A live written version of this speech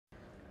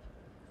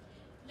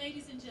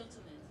Ladies and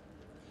gentlemen,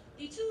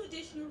 the two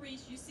additional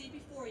wreaths you see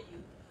before you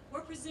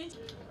were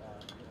presented.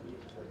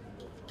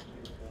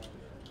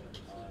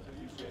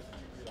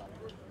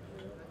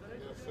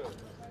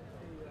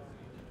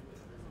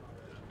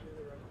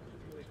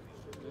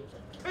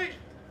 Hey!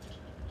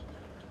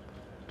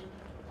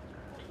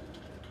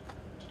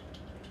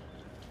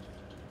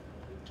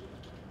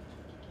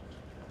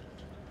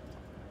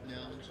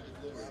 Now into the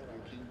glory of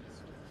your kingdom.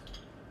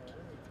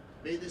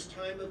 May this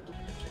time of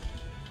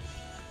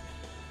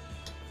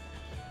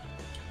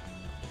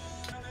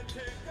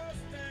Take a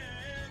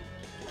stand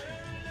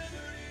when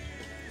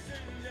liberty's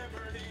in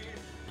jeopardy.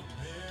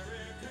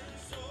 American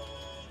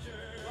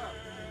soldier.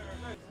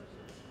 I'm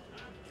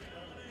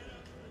counting up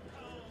the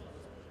cost.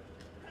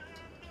 I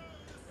know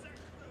the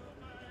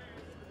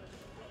sacrifice.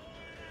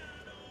 Boy, I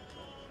don't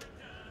want to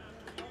die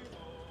for the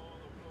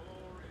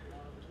glory.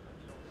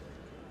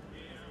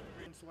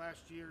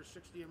 Last year,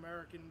 60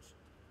 Americans,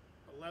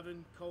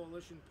 11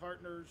 coalition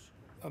partners.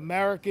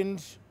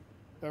 Americans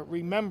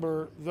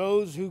remember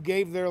those who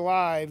gave their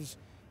lives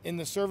in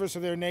the service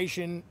of their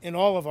nation in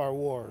all of our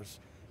wars.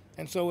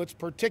 And so it's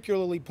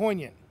particularly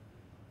poignant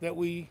that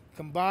we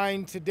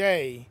combine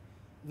today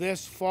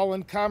this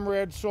fallen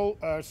comrade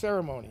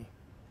ceremony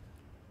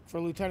for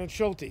Lieutenant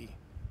Schulte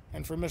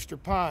and for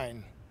Mr.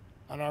 Pine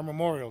on our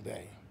Memorial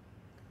Day.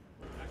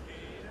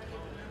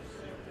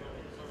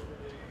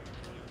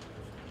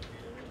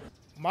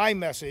 My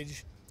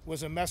message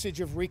was a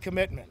message of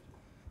recommitment,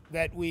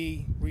 that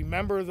we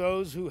remember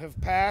those who have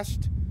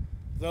passed,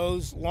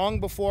 those long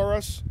before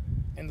us,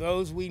 and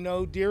those we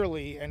know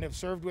dearly and have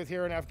served with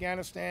here in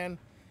Afghanistan,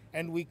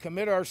 and we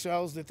commit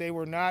ourselves that they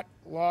were not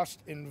lost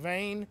in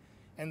vain,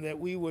 and that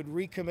we would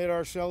recommit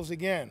ourselves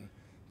again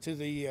to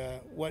the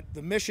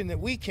mission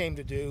that we came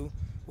to do,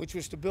 which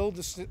was to build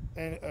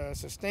the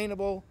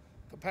sustainable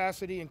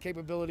capacity and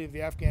capability of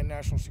the Afghan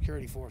National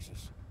Security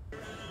Forces.